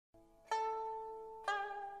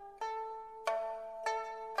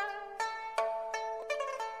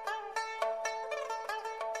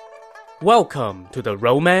Welcome to the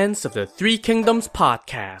Romance of the Three Kingdoms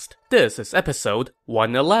podcast. This is episode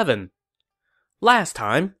 111. Last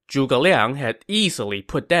time, Zhuge Liang had easily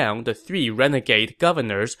put down the three renegade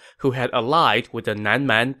governors who had allied with the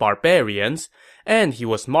Nanman barbarians, and he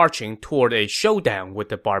was marching toward a showdown with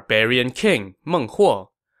the barbarian king, Meng Huo.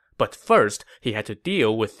 But first, he had to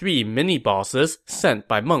deal with three mini-bosses sent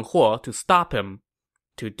by Meng Huo to stop him.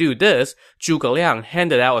 To do this, Zhuge Liang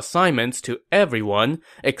handed out assignments to everyone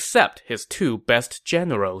except his two best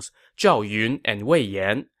generals, Zhao Yun and Wei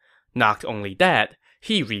Yan. Not only that,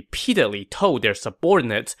 he repeatedly told their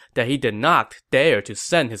subordinates that he did not dare to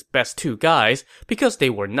send his best two guys because they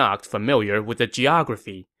were not familiar with the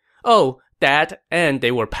geography. Oh, that and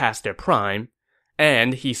they were past their prime.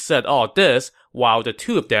 And he said all this while the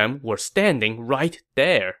two of them were standing right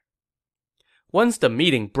there. Once the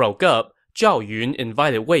meeting broke up, Zhao Yun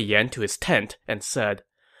invited Wei Yan to his tent and said,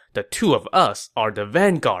 "The two of us are the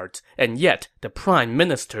vanguards, and yet the prime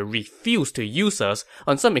minister refused to use us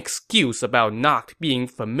on some excuse about not being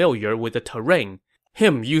familiar with the terrain.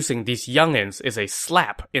 Him using these youngins is a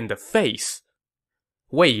slap in the face."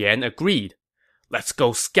 Wei Yan agreed. "Let's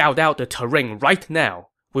go scout out the terrain right now.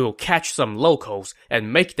 We will catch some locals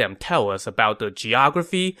and make them tell us about the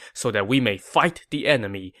geography so that we may fight the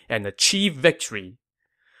enemy and achieve victory."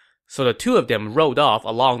 So the two of them rode off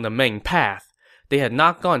along the main path. They had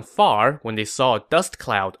not gone far when they saw a dust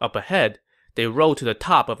cloud up ahead. They rode to the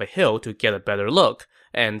top of a hill to get a better look,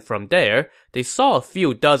 and from there, they saw a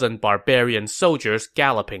few dozen barbarian soldiers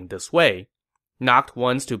galloping this way. Not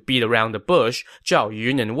ones to beat around the bush, Zhao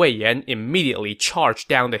Yun and Wei Yan immediately charged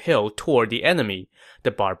down the hill toward the enemy.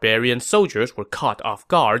 The barbarian soldiers were caught off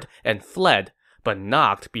guard and fled, but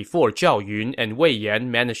not before Zhao Yun and Wei Yan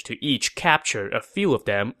managed to each capture a few of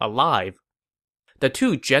them alive. The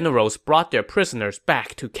two generals brought their prisoners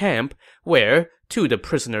back to camp, where, to the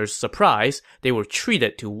prisoners' surprise, they were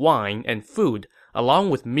treated to wine and food, along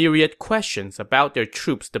with myriad questions about their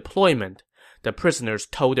troops' deployment. The prisoners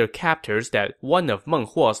told their captors that one of Meng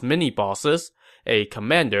Huo's mini-bosses, a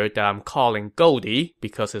commander that I'm calling Goldie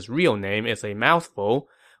because his real name is a mouthful,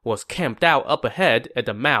 was camped out up ahead at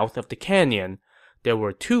the mouth of the canyon. There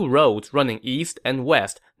were two roads running east and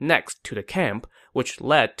west next to the camp, which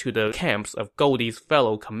led to the camps of Goldie's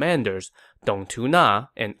fellow commanders, Dong Tu-na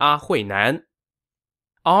and Huinan.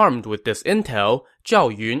 Armed with this intel,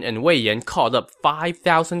 Zhao Yun and Wei Yan called up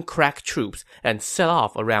 5,000 crack troops and set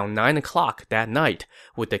off around 9 o'clock that night,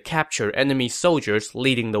 with the captured enemy soldiers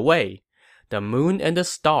leading the way. The moon and the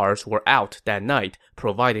stars were out that night,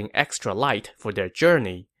 providing extra light for their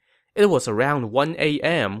journey. It was around 1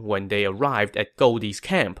 a.m. when they arrived at Goldie's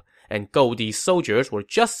camp, and Goldie's soldiers were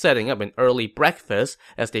just setting up an early breakfast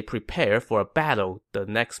as they prepare for a battle the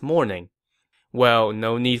next morning. Well,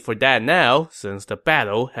 no need for that now, since the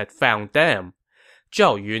battle had found them.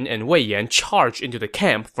 Zhao Yun and Wei Yan charged into the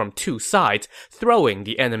camp from two sides, throwing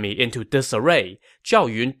the enemy into disarray. Zhao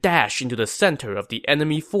Yun dashed into the center of the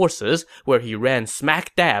enemy forces, where he ran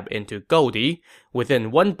smack dab into Goldie. Within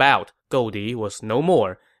one bout, Goldie was no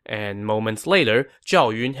more, and moments later,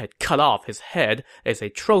 Zhao Yun had cut off his head as a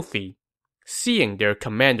trophy. Seeing their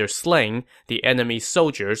commander slain, the enemy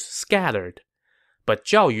soldiers scattered. But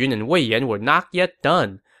Zhao Yun and Wei Yan were not yet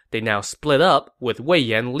done. They now split up, with Wei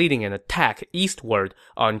Yan leading an attack eastward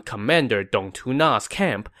on Commander Dong Tu-na's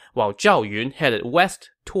camp, while Zhao Yun headed west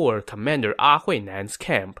toward Commander Huinan's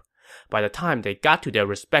camp. By the time they got to their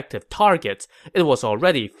respective targets, it was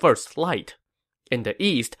already first light. In the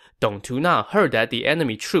east, Dong Tu-na heard that the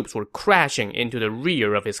enemy troops were crashing into the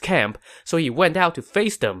rear of his camp, so he went out to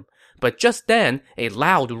face them. But just then, a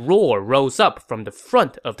loud roar rose up from the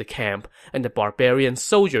front of the camp, and the barbarian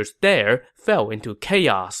soldiers there fell into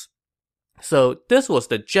chaos. So this was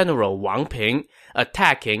the General Wang Ping,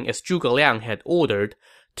 attacking as Zhuge Liang had ordered.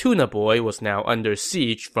 Tuna Boy was now under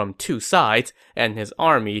siege from two sides, and his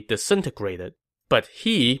army disintegrated. But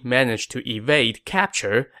he managed to evade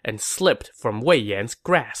capture and slipped from Wei Yan's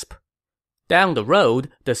grasp. Down the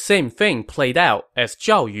road, the same thing played out as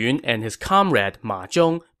Zhao Yun and his comrade Ma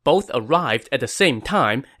Zhong both arrived at the same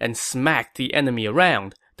time and smacked the enemy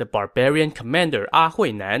around. The barbarian commander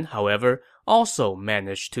Huinan, however, also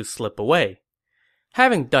managed to slip away.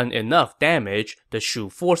 Having done enough damage, the Shu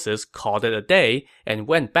forces called it a day and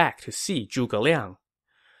went back to see Zhuge Liang.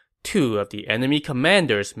 "Two of the enemy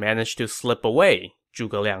commanders managed to slip away,"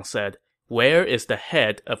 Zhuge Liang said. "Where is the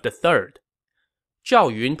head of the third?"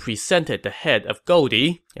 Zhao Yun presented the head of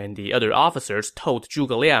Goldie, and the other officers told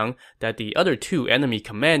Zhuge Liang that the other two enemy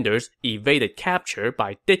commanders evaded capture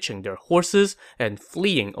by ditching their horses and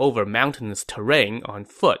fleeing over mountainous terrain on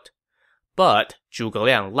foot. But Zhuge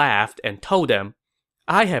Liang laughed and told them,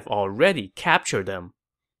 I have already captured them."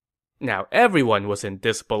 Now everyone was in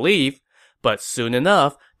disbelief, but soon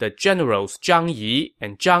enough, the generals Zhang Yi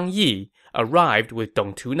and Zhang Yi arrived with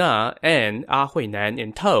Dong Tuna and A Huinan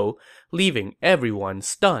in tow, leaving everyone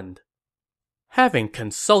stunned. Having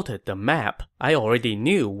consulted the map, I already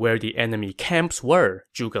knew where the enemy camps were,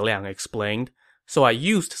 Zhuge Liang explained. So I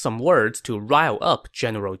used some words to rile up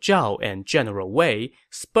General Zhao and General Wei,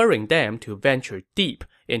 spurring them to venture deep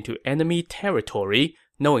into enemy territory,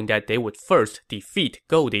 knowing that they would first defeat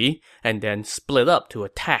Goldie and then split up to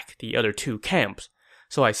attack the other two camps.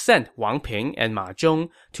 So I sent Wang Ping and Ma Zhong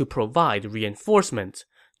to provide reinforcements.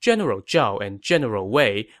 General Zhao and General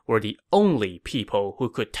Wei were the only people who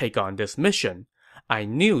could take on this mission. I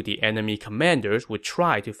knew the enemy commanders would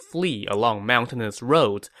try to flee along mountainous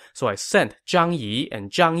roads, so I sent Zhang Yi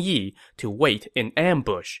and Zhang Yi to wait in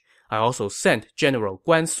ambush. I also sent General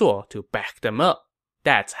Guan Suo to back them up.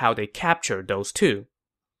 That's how they captured those two.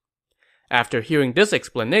 After hearing this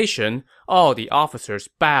explanation, all the officers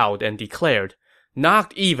bowed and declared,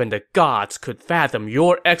 "Not even the gods could fathom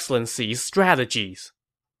your excellency's strategies."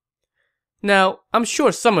 Now, I'm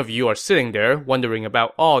sure some of you are sitting there wondering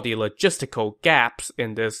about all the logistical gaps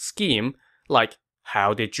in this scheme, like,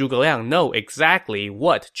 how did Zhuge Liang know exactly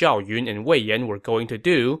what Zhao Yun and Wei Yan were going to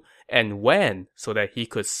do, and when, so that he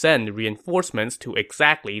could send reinforcements to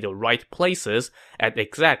exactly the right places at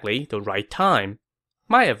exactly the right time?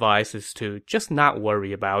 My advice is to just not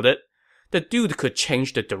worry about it. The dude could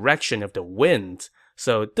change the direction of the winds,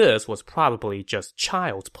 so this was probably just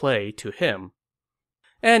child's play to him.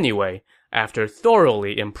 Anyway, after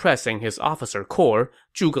thoroughly impressing his officer corps,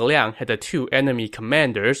 Zhuge Liang had the two enemy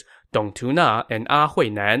commanders, Dong Tuna and A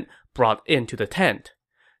Huinan, brought into the tent.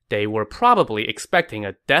 They were probably expecting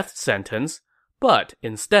a death sentence, but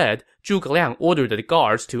instead, Zhuge Liang ordered the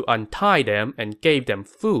guards to untie them and gave them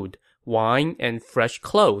food, wine, and fresh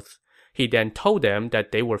clothes. He then told them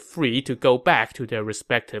that they were free to go back to their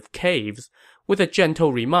respective caves, with a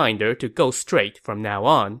gentle reminder to go straight from now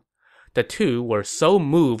on. The two were so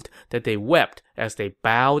moved that they wept as they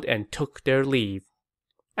bowed and took their leave.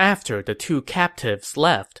 After the two captives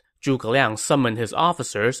left, Zhuge Liang summoned his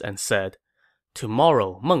officers and said,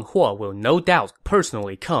 "Tomorrow Meng Huo will no doubt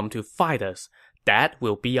personally come to fight us. That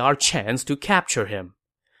will be our chance to capture him."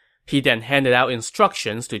 He then handed out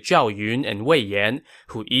instructions to Zhao Yun and Wei Yan,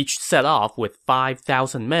 who each set off with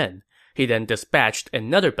 5,000 men. He then dispatched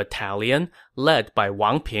another battalion, led by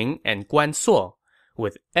Wang Ping and Guan Suo.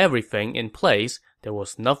 With everything in place, there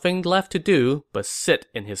was nothing left to do but sit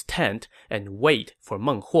in his tent and wait for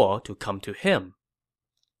Meng Huo to come to him.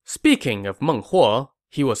 Speaking of Meng Huo,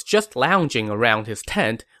 he was just lounging around his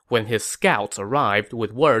tent when his scouts arrived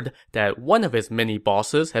with word that one of his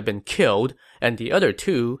mini-bosses had been killed and the other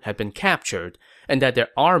two had been captured, and that their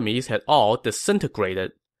armies had all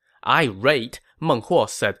disintegrated. Irate, Meng Huo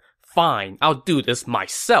said, "Fine, I'll do this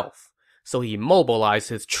myself." So he mobilized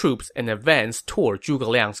his troops and advanced toward Zhuge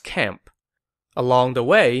Liang's camp. Along the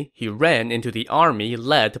way, he ran into the army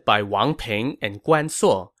led by Wang Ping and Guan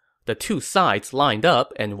Suo. The two sides lined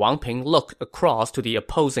up and Wang Ping looked across to the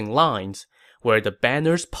opposing lines. Where the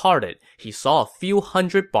banners parted, he saw a few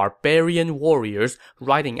hundred barbarian warriors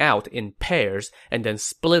riding out in pairs and then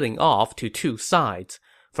splitting off to two sides.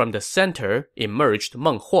 From the center emerged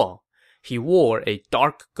Meng Huo. He wore a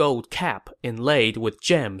dark gold cap inlaid with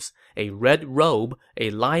gems, a red robe,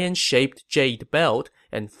 a lion-shaped jade belt,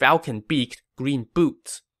 and falcon-beaked green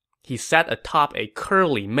boots. He sat atop a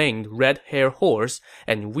curly-maned red-haired horse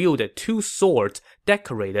and wielded two swords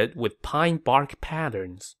decorated with pine bark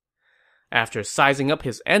patterns. After sizing up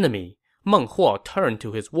his enemy, Meng Huo turned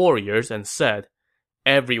to his warriors and said,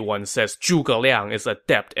 "Everyone says Zhuge Liang is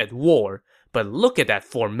adept at war, but look at that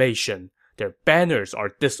formation. Their banners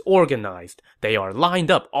are disorganized, they are lined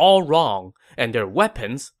up all wrong, and their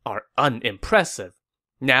weapons are unimpressive.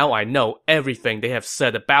 Now I know everything they have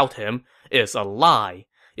said about him is a lie.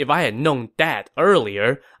 If I had known that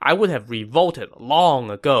earlier, I would have revolted long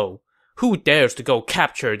ago. Who dares to go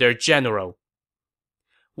capture their general?"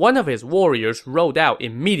 One of his warriors rode out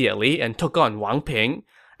immediately and took on Wang Ping.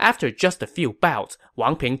 After just a few bouts,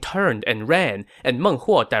 Wang Ping turned and ran, and Meng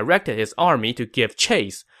Huo directed his army to give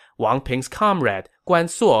chase. Wang Ping's comrade, Guan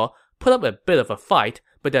Suo, put up a bit of a fight,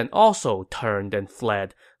 but then also turned and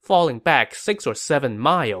fled, falling back 6 or 7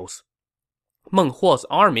 miles. Meng Huo's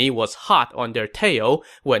army was hot on their tail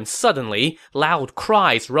when suddenly loud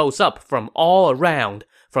cries rose up from all around.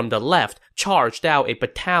 From the left charged out a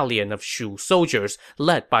battalion of Shu soldiers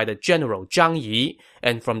led by the general Zhang Yi,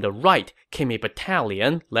 and from the right came a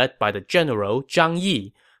battalion led by the general Zhang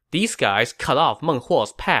Yi. These guys cut off Meng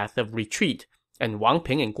Huo's path of retreat. and Wang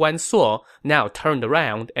Ping and Guan Suo now turned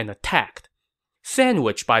around and attacked.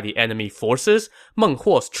 Sandwiched by the enemy forces, Meng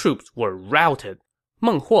Huo's troops were routed.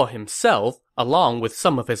 Meng Huo himself, along with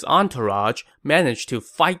some of his entourage, managed to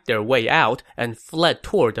fight their way out and fled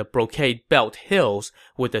toward the Brocade Belt Hills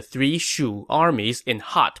with the three Shu armies in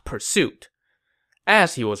hot pursuit.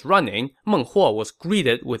 As he was running, Meng Huo was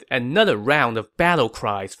greeted with another round of battle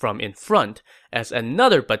cries from in front as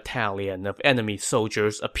another battalion of enemy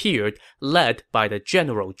soldiers appeared, led by the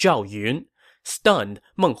general Zhao Yun. Stunned,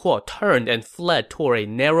 Meng Huo turned and fled toward a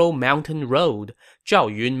narrow mountain road.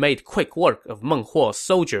 Zhao Yun made quick work of Meng Huo's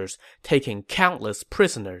soldiers, taking countless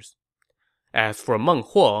prisoners. As for Meng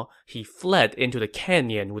Huo, he fled into the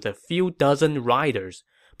canyon with a few dozen riders.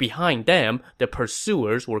 Behind them, the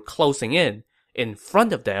pursuers were closing in. In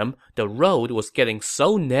front of them, the road was getting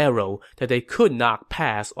so narrow that they could not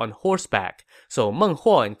pass on horseback, so Meng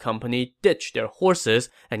Huo and company ditched their horses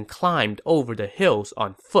and climbed over the hills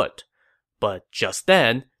on foot. But just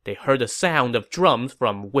then, they heard the sound of drums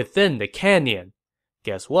from within the canyon.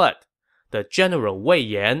 Guess what? The General Wei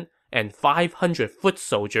Yan and 500 foot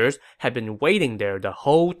soldiers had been waiting there the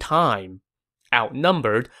whole time.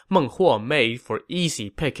 Outnumbered, Meng Huo made for easy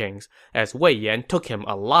pickings, as Wei Yan took him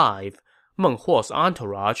alive. Meng Huo's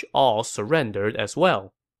entourage all surrendered as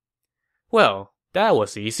well. Well, that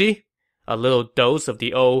was easy. A little dose of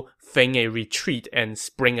the old feign a retreat and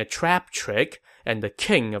spring a trap trick, and the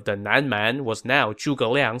king of the Nanman was now Zhuge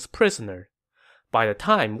Liang's prisoner. By the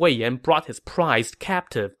time Wei Yan brought his prized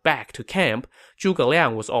captive back to camp, Zhuge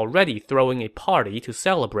Liang was already throwing a party to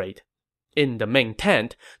celebrate. In the main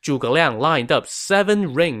tent, Zhuge Liang lined up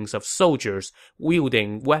 7 rings of soldiers,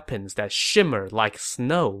 wielding weapons that shimmered like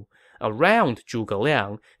snow. Around Zhuge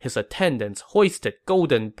Liang, his attendants hoisted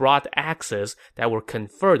golden broad axes that were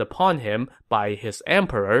conferred upon him by his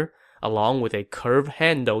emperor, along with a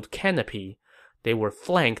curve-handled canopy. They were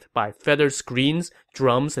flanked by feather screens,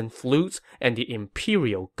 drums and flutes, and the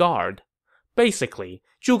Imperial Guard. Basically,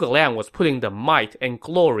 Zhuge Liang was putting the might and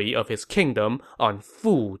glory of his kingdom on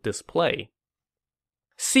full display.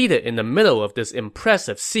 Seated in the middle of this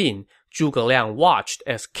impressive scene, Zhuge Liang watched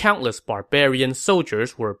as countless barbarian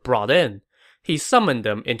soldiers were brought in. He summoned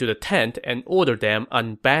them into the tent and ordered them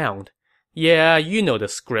unbound. Yeah, you know the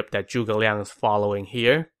script that Zhuge Liang is following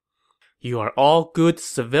here. You are all good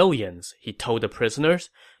civilians, he told the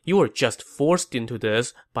prisoners. You were just forced into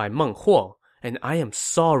this by Meng Huo, and I am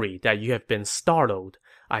sorry that you have been startled.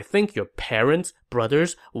 I think your parents,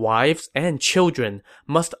 brothers, wives, and children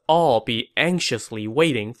must all be anxiously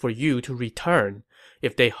waiting for you to return.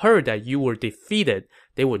 If they heard that you were defeated,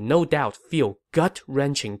 they would no doubt feel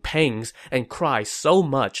gut-wrenching pains and cry so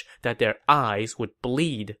much that their eyes would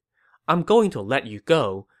bleed. I'm going to let you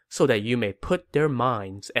go, so that you may put their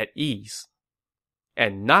minds at ease.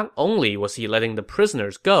 And not only was he letting the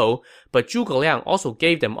prisoners go, but Zhuge Liang also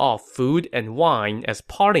gave them all food and wine as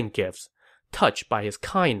parting gifts. Touched by his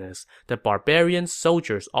kindness, the barbarian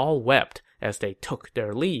soldiers all wept as they took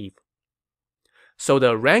their leave. So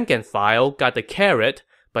the rank and file got the carrot,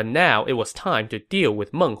 but now it was time to deal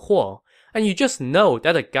with Meng Huo, and you just know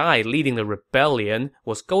that the guy leading the rebellion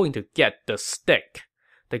was going to get the stick.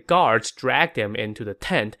 The guards dragged him into the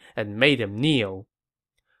tent and made him kneel.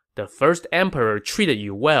 The first emperor treated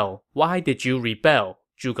you well. Why did you rebel?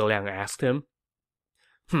 Zhuge Liang asked him.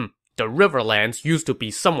 The Riverlands used to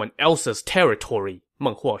be someone else's territory,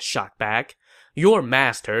 Meng Huo shot back. Your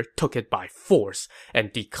master took it by force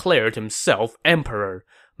and declared himself emperor.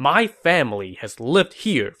 My family has lived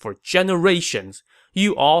here for generations.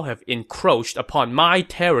 You all have encroached upon my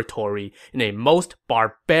territory in a most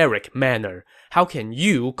barbaric manner. How can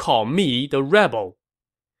you call me the rebel?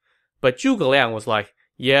 But Zhuge Liang was like,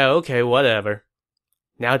 yeah, okay, whatever.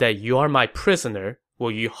 Now that you are my prisoner,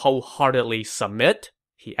 will you wholeheartedly submit?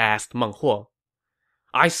 He asked Meng Huo.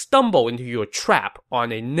 I stumbled into your trap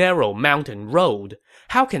on a narrow mountain road.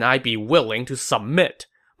 How can I be willing to submit?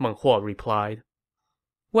 Meng Huo replied.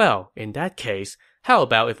 Well, in that case, how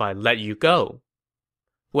about if I let you go?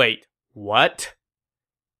 Wait, what?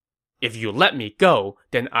 If you let me go,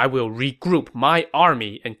 then I will regroup my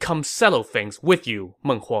army and come settle things with you,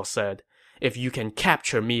 Meng Huo said. If you can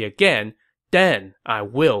capture me again, then I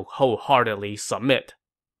will wholeheartedly submit.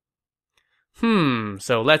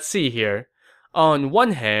 So let's see here. On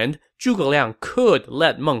one hand, Zhuge Liang could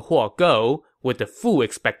let Meng Huo go with the full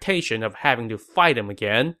expectation of having to fight him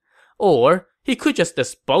again, or he could just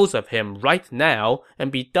dispose of him right now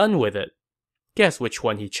and be done with it. Guess which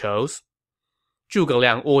one he chose? Zhuge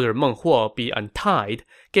Liang ordered Meng Huo be untied,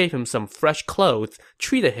 gave him some fresh clothes,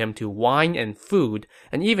 treated him to wine and food,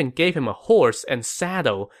 and even gave him a horse and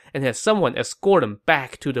saddle, and had someone escort him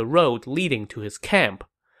back to the road leading to his camp.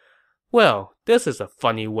 Well, this is a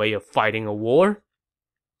funny way of fighting a war.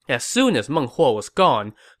 As soon as Meng Huo was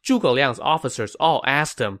gone, Zhuge Liang's officers all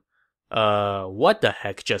asked him, what the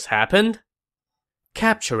heck just happened?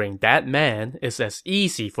 Capturing that man is as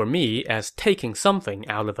easy for me as taking something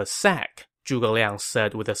out of a sack, Zhuge Liang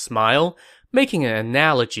said with a smile, making an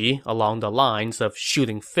analogy along the lines of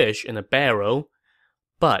shooting fish in a barrel.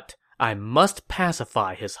 But I must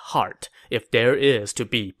pacify his heart if there is to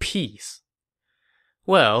be peace.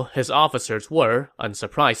 Well, his officers were,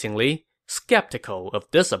 unsurprisingly, skeptical of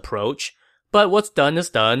this approach, but what's done is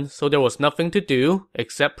done, so there was nothing to do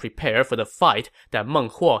except prepare for the fight that Meng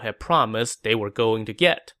Huo had promised they were going to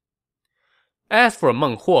get. As for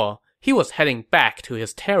Meng Huo, he was heading back to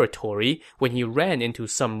his territory when he ran into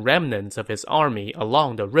some remnants of his army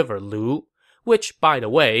along the river Lu, which, by the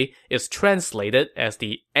way, is translated as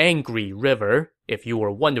the Angry River, if you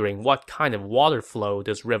were wondering what kind of water flow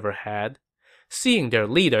this river had. Seeing their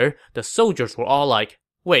leader, the soldiers were all like,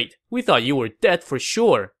 "Wait, we thought you were dead for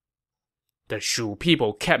sure." "The Shu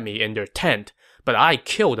people kept me in their tent, but I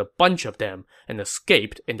killed a bunch of them and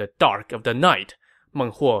escaped in the dark of the night,"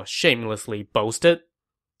 Meng Huo shamelessly boasted.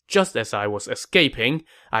 "Just as I was escaping,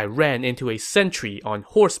 I ran into a sentry on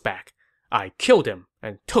horseback. I killed him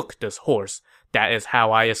and took this horse. That is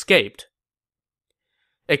how I escaped."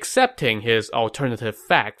 Accepting his alternative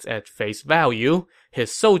facts at face value,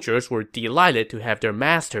 his soldiers were delighted to have their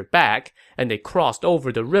master back, and they crossed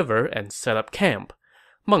over the river and set up camp.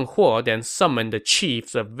 Meng Huo then summoned the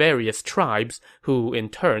chiefs of various tribes, who in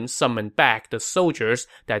turn summoned back the soldiers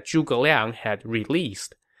that Zhuge Liang had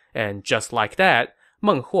released. And just like that,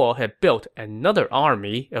 Meng Huo had built another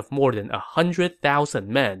army of more than 100,000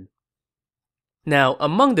 men. Now,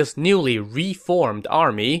 among this newly reformed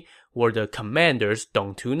army were the commanders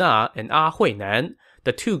Dong Tuna and A Huinan,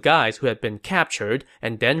 the two guys who had been captured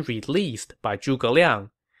and then released by Zhuge Liang.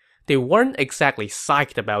 They weren't exactly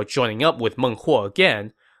psyched about joining up with Meng Huo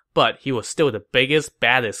again, but he was still the biggest,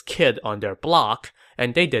 baddest kid on their block,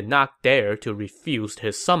 and they did not dare to refuse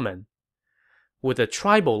his summon. With the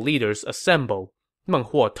tribal leaders assembled, Meng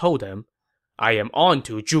Huo told them, "I am on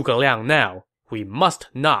to Zhuge Liang now. We must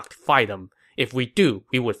not fight him. If we do,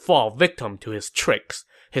 we would fall victim to his tricks.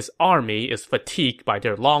 His army is fatigued by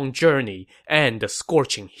their long journey and the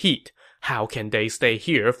scorching heat. How can they stay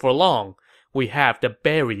here for long? We have the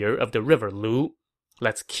barrier of the river Lu.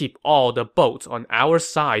 Let's keep all the boats on our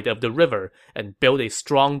side of the river and build a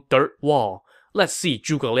strong dirt wall. Let's see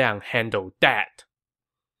Zhuge Liang handle that."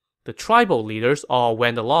 The tribal leaders all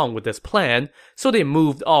went along with this plan, so they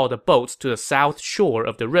moved all the boats to the south shore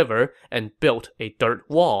of the river and built a dirt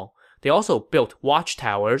wall. They also built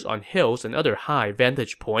watchtowers on hills and other high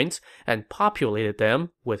vantage points and populated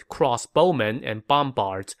them with crossbowmen and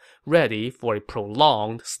bombards, ready for a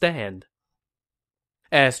prolonged stand.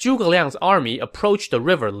 As Zhuge Liang's army approached the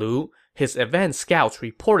river Lu, his advance scouts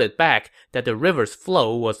reported back that the river's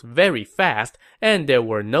flow was very fast and there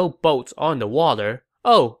were no boats on the water.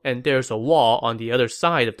 Oh, and there's a wall on the other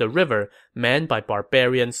side of the river manned by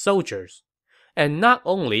barbarian soldiers. And not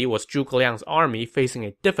only was Zhuge Liang's army facing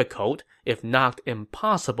a difficult, if not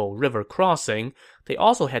impossible, river crossing, they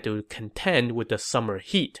also had to contend with the summer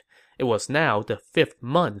heat. It was now the 5th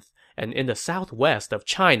month, and in the southwest of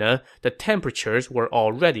China, the temperatures were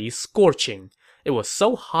already scorching. It was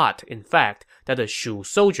so hot, in fact, that the Shu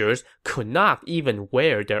soldiers could not even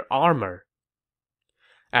wear their armor.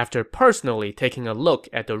 After personally taking a look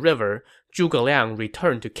at the river, Zhuge Liang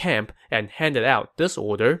returned to camp and handed out this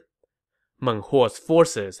order. "Meng Huo's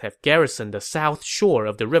forces have garrisoned the south shore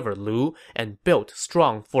of the river Lu and built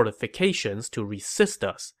strong fortifications to resist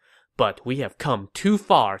us. But we have come too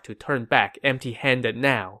far to turn back empty-handed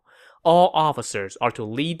now. All officers are to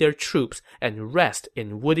lead their troops and rest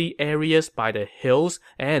in woody areas by the hills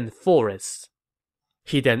and forests."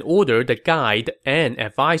 He then ordered the guide and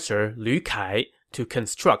advisor Lu Kai to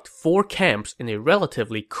construct 4 camps in a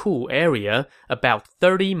relatively cool area about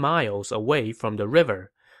 30 miles away from the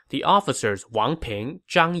river. The officers Wang Ping,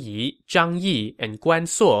 Zhang Yi, Zhang Yi, and Guan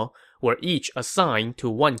Suo were each assigned to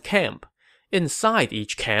one camp. Inside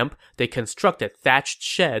each camp, they constructed thatched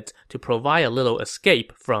sheds to provide a little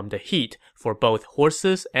escape from the heat for both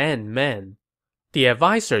horses and men. The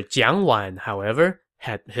advisor Jiang Wan, however,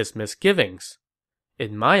 had his misgivings.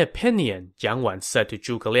 "In my opinion," Jiang Wan said to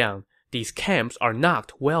Zhuge Liang, "these camps are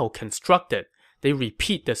not well constructed. They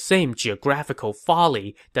repeat the same geographical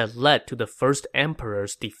folly that led to the first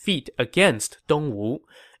emperor's defeat against Dongwu.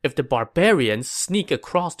 If the barbarians sneak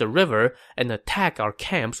across the river and attack our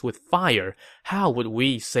camps with fire, how would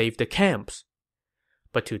we save the camps?"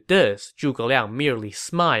 But to this, Zhuge Liang merely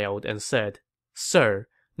smiled and said, "Sir,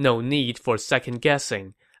 no need for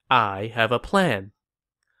second-guessing. I have a plan."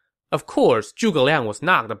 Of course, Zhuge Liang was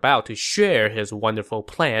not about to share his wonderful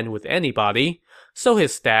plan with anybody, so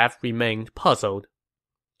his staff remained puzzled.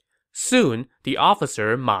 Soon, the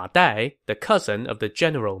officer Ma Dai, the cousin of the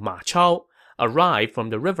general Ma Chao, arrived from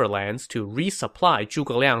the riverlands to resupply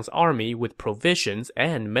Zhuge Liang's army with provisions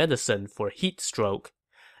and medicine for heat stroke.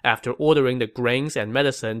 After ordering the grains and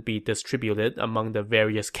medicine be distributed among the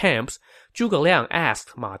various camps, Zhuge Liang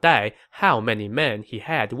asked Ma Dai how many men he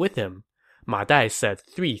had with him. Ma Dai said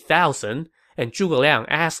 3,000, and Zhuge Liang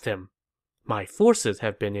asked him, "My forces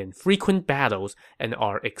have been in frequent battles and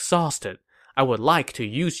are exhausted. I would like to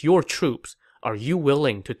use your troops. Are you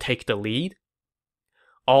willing to take the lead?"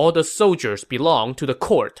 "All the soldiers belong to the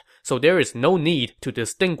court, so there is no need to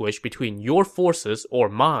distinguish between your forces or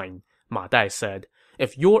mine," Ma Dai said.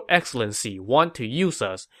 "If your excellency want to use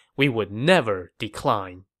us, we would never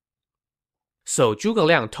decline." So Zhuge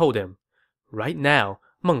Liang told him, "Right now,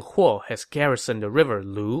 Meng Huo has garrisoned the river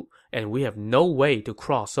Lu, and we have no way to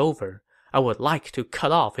cross over. I would like to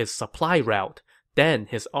cut off his supply route. Then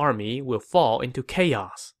his army will fall into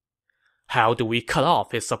chaos." "How do we cut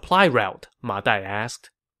off his supply route?" Ma Dai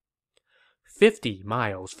asked. 50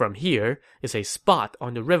 miles from here is a spot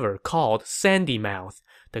on the river called Sandy Mouth.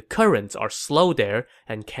 The currents are slow there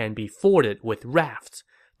and can be forded with rafts.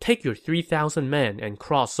 Take your 3,000 men and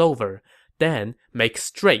cross over. Then make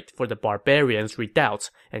straight for the barbarians' redoubts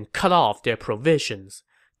and cut off their provisions.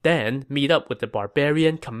 Then meet up with the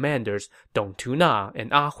barbarian commanders Dong Tuna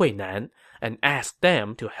and A Huinan and ask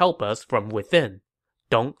them to help us from within.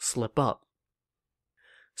 Don't slip up."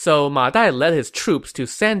 So Ma Dai led his troops to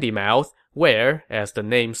Sandy Mouth, where, as the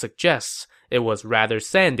name suggests, it was rather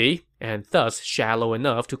sandy and thus shallow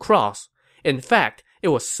enough to cross. In fact, it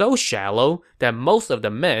was so shallow that most of the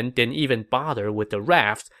men didn't even bother with the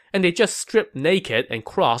rafts, and they just stripped naked and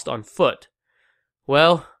crossed on foot.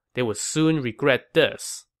 Well, they would soon regret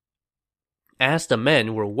this. As the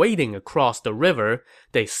men were wading across the river,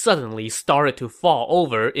 they suddenly started to fall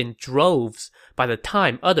over in droves. By the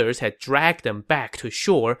time others had dragged them back to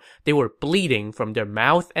shore, they were bleeding from their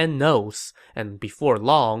mouth and nose, and before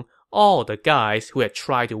long, all the guys who had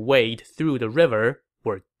tried to wade through the river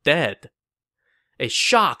were dead. A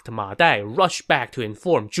shocked Ma Dai rushed back to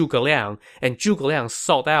inform Zhuge Liang, and Zhuge Liang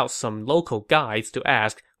sought out some local guides to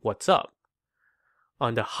ask what's up.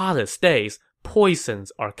 "On the hottest days,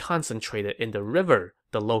 poisons are concentrated in the river,"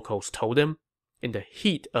 the locals told him. "In the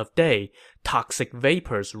heat of day, toxic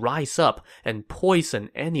vapors rise up and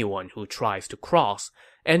poison anyone who tries to cross.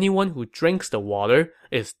 Anyone who drinks the water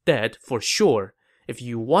is dead for sure. If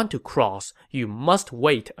you want to cross, you must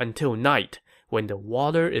wait until night. When the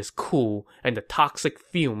water is cool and the toxic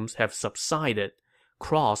fumes have subsided,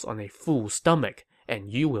 cross on a full stomach, and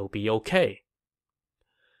you will be okay."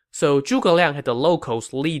 So Zhuge Liang had the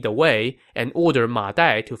locals lead the way and ordered Ma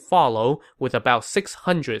Dai to follow with about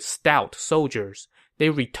 600 stout soldiers. They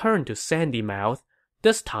returned to Sandy Mouth.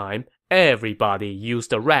 This time, everybody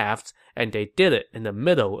used the rafts, and they did it in the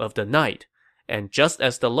middle of the night. And just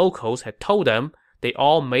as the locals had told them, they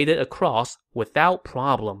all made it across without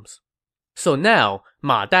problems. So now,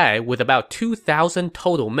 Ma Dai, with about 2,000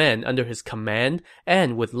 total men under his command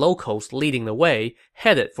and with locals leading the way,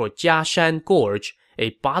 headed for Jiashan Gorge,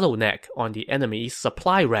 a bottleneck on the enemy's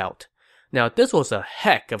supply route. Now this was a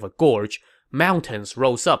heck of a gorge. Mountains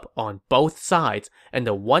rose up on both sides, and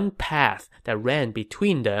the one path that ran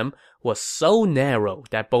between them was so narrow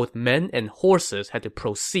that both men and horses had to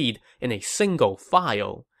proceed in a single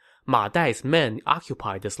file. Ma Dai's men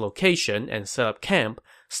occupied this location and set up camp,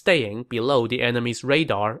 staying below the enemy's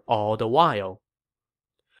radar all the while.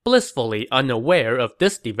 Blissfully unaware of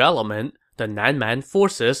this development, the Nanman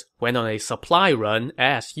forces went on a supply run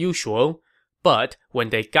as usual. But when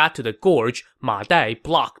they got to the gorge, Ma Dai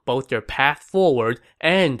blocked both their path forward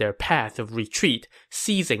and their path of retreat,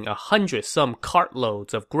 seizing 100-some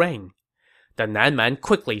cartloads of grain. The Nanman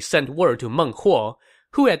quickly sent word to Meng Huo,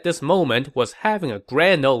 who at this moment was having a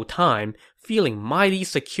grand old time, feeling mighty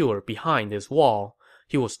secure behind his wall.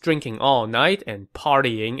 He was drinking all night and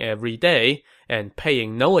partying every day, and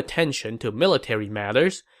paying no attention to military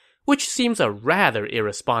matters, which seems a rather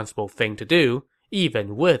irresponsible thing to do,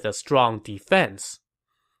 even with a strong defense.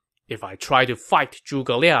 "If I try to fight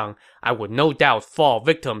Zhuge Liang, I would no doubt fall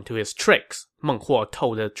victim to his tricks," Meng Huo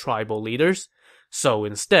told the tribal leaders. "So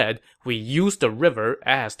instead, we use the river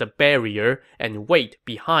as the barrier and wait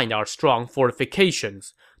behind our strong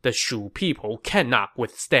fortifications. The Shu people cannot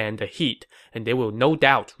withstand the heat, and they will no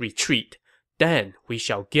doubt retreat. Then we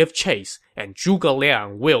shall give chase, and Zhuge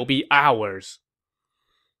Liang will be ours."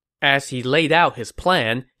 As he laid out his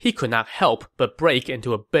plan, he could not help but break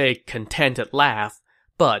into a big, contented laugh.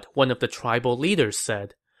 But one of the tribal leaders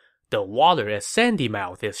said, "The water at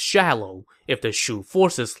Sandymouth is shallow. If the Shu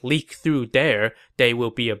forces leak through there, they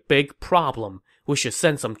will be a big problem. We should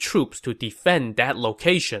send some troops to defend that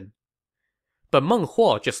location." But Meng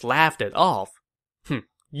Huo just laughed it off.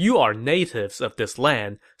 You are natives of this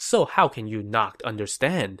land, so how can you not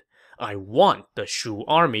understand? I want the Shu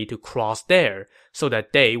army to cross there, so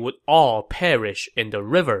that they would all perish in the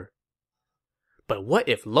river. But what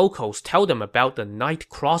if locals tell them about the night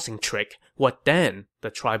crossing trick? What then? The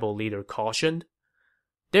tribal leader cautioned.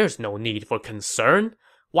 There's no need for concern.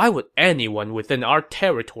 Why would anyone within our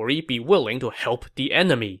territory be willing to help the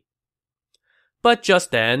enemy? But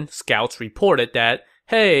just then, scouts reported that,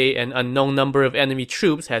 hey, an unknown number of enemy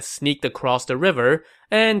troops had sneaked across the river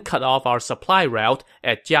and cut off our supply route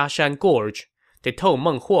at Jiashan Gorge. They told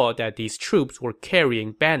Meng Huo that these troops were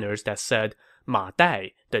carrying banners that said, "Ma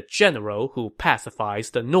Dai, the general who pacifies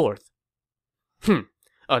the north."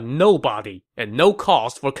 A nobody and no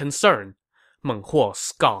cause for concern, Meng Huo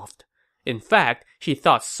scoffed. In fact, he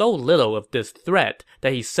thought so little of this threat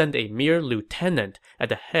that he sent a mere lieutenant at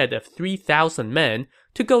the head of 3,000 men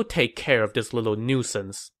to go take care of this little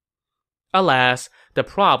nuisance. Alas, the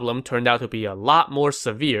problem turned out to be a lot more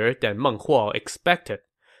severe than Meng Huo expected.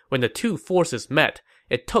 When the two forces met,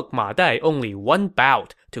 it took Ma Dai only one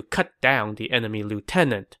bout to cut down the enemy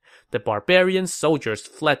lieutenant. The barbarian soldiers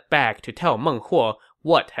fled back to tell Meng Huo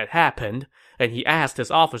what had happened, and he asked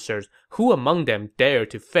his officers who among them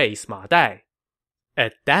dared to face Ma Dai.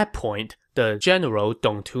 At that point, the general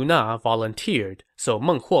Dong Tuna volunteered, so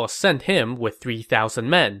Meng Huo sent him with 3,000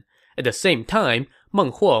 men. At the same time,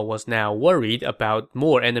 Meng Huo was now worried about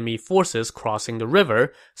more enemy forces crossing the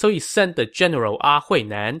river, so he sent the general A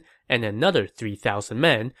Huinan and another 3,000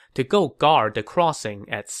 men to go guard the crossing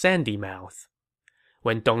at Sandymouth.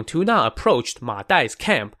 When Dong Tuna approached Ma Dai's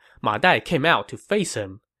camp, Ma Dai came out to face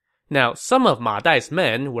him. Now, some of Ma Dai's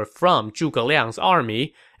men were from Zhuge Liang's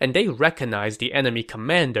army, and they recognized the enemy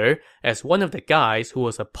commander as one of the guys who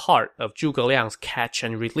was a part of Zhuge Liang's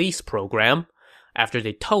catch-and-release program. After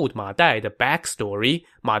they told Ma Dai the backstory,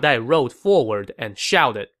 Ma Dai rode forward and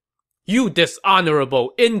shouted, "You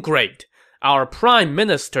dishonorable ingrate! Our prime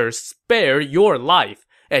minister spared your life,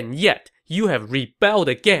 and yet you have rebelled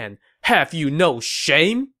again. Have you no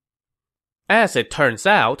shame?" As it turns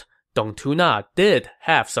out, Dong Tuna did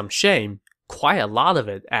have some shame. Quite a lot of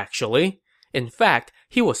it, actually. In fact,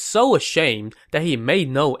 he was so ashamed that he made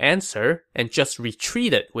no answer and just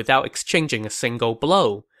retreated without exchanging a single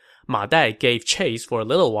blow. Ma Dai gave chase for a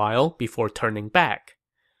little while before turning back.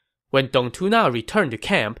 When Dong Tuna returned to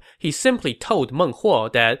camp, he simply told Meng Huo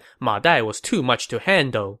that Ma Dai was too much to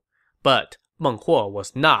handle. But Meng Huo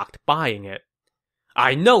was not buying it.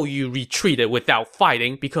 "I know you retreated without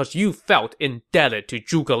fighting because you felt indebted to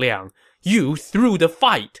Zhuge Liang. You threw the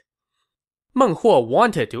fight." Meng Huo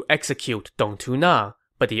wanted to execute Dong Tuna,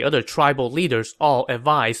 but the other tribal leaders all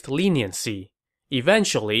advised leniency.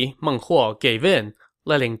 Eventually, Meng Huo gave in,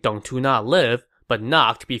 letting Dong Tuna live, but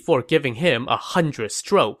not before giving him 100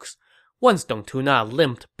 strokes. Once Dong Tuna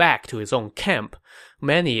limped back to his own camp,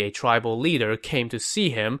 many a tribal leader came to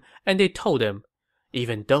see him, and they told him,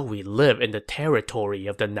 "Even though we live in the territory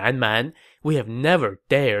of the Nan Man, we have never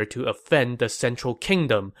dared to offend the central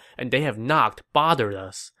kingdom, and they have not bothered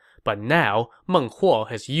us. But now, Meng Huo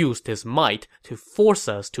has used his might to force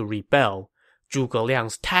us to rebel. Zhuge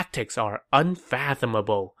Liang's tactics are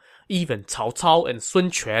unfathomable. Even Cao Cao and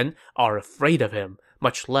Sun Quan are afraid of him,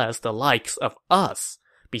 much less the likes of us.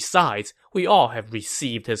 Besides, we all have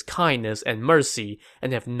received his kindness and mercy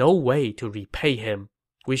and have no way to repay him.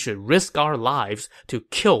 We should risk our lives to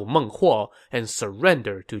kill Meng Huo and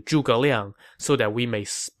surrender to Zhuge Liang so that we may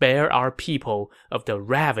spare our people of the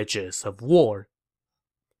ravages of war."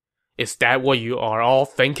 "Is that what you are all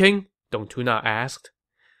thinking?" Dong Tuna asked.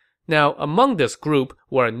 Now, among this group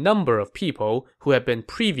were a number of people who had been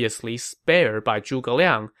previously spared by Zhuge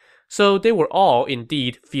Liang, so they were all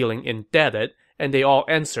indeed feeling indebted, and they all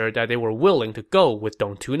answered that they were willing to go with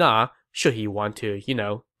Dong Tuna should he want to,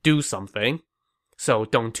 do something. So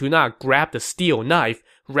Dong Tuna grabbed a steel knife,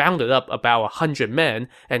 rounded up about 100 men,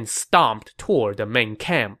 and stomped toward the main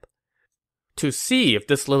camp. To see if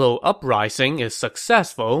this little uprising is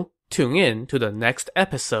successful, tune in to the next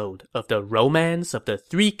episode of the Romance of the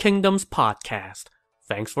Three Kingdoms podcast.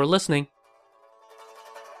 Thanks for listening.